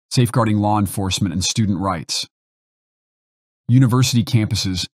safeguarding law enforcement and student rights. University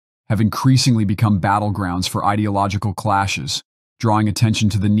campuses have increasingly become battlegrounds for ideological clashes, drawing attention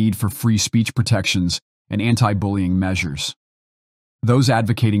to the need for free speech protections and anti-bullying measures. Those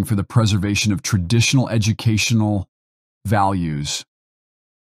advocating for the preservation of traditional educational values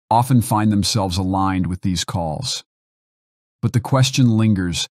often find themselves aligned with these calls. But the question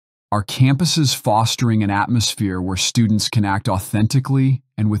lingers, are campuses fostering an atmosphere where students can act authentically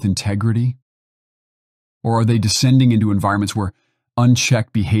and with integrity? Or are they descending into environments where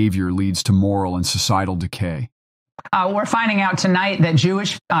unchecked behavior leads to moral and societal decay? We're finding out tonight that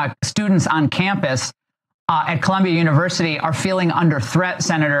Jewish students on campus at Columbia University are feeling under threat,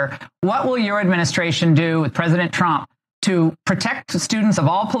 Senator. What will your administration do with President Trump to protect students of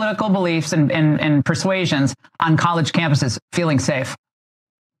all political beliefs and persuasions on college campuses feeling safe?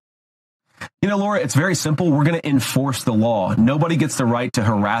 You know, Laura, it's very simple. We're going to enforce the law. Nobody gets the right to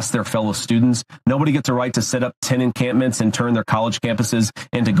harass their fellow students. Nobody gets the right to set up 10 encampments and turn their college campuses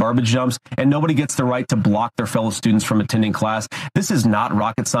into garbage dumps. And nobody gets the right to block their fellow students from attending class. This is not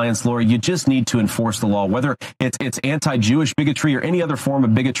rocket science, Laura. You just need to enforce the law. Whether it's anti-Jewish bigotry or any other form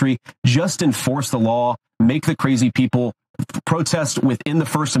of bigotry, just enforce the law. Make the crazy people protest within the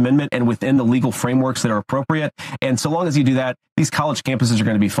First Amendment and within the legal frameworks that are appropriate. And so long as you do that, these college campuses are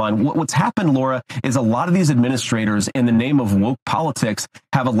going to be fine. What's happened, Laura, is a lot of these administrators, in the name of woke politics,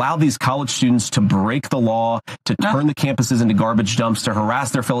 have allowed these college students to break the law, to turn the campuses into garbage dumps, to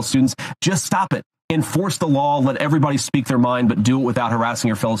harass their fellow students. Just stop it. Enforce the law. Let everybody speak their mind, but do it without harassing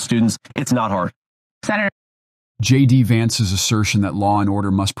your fellow students. It's not hard. Senator JD Vance's assertion that law and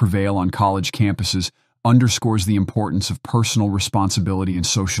order must prevail on college campuses underscores the importance of personal responsibility and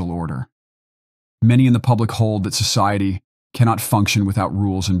social order. Many in the public hold that society cannot function without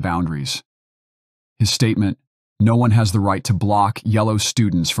rules and boundaries. His statement, "No one has the right to block yellow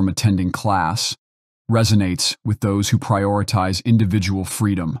students from attending class," resonates with those who prioritize individual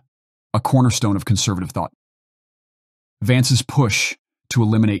freedom, a cornerstone of conservative thought. Vance's push to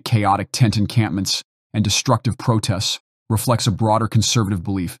eliminate chaotic tent encampments and destructive protests reflects a broader conservative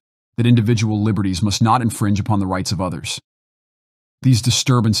belief that individual liberties must not infringe upon the rights of others. These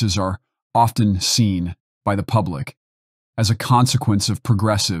disturbances are often seen by the public as a consequence of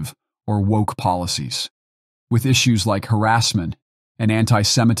progressive or woke policies, with issues like harassment and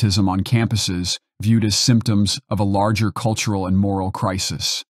anti-Semitism on campuses viewed as symptoms of a larger cultural and moral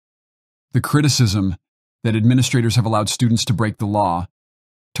crisis. The criticism that administrators have allowed students to break the law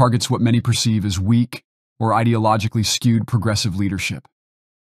targets what many perceive as weak or ideologically skewed progressive leadership.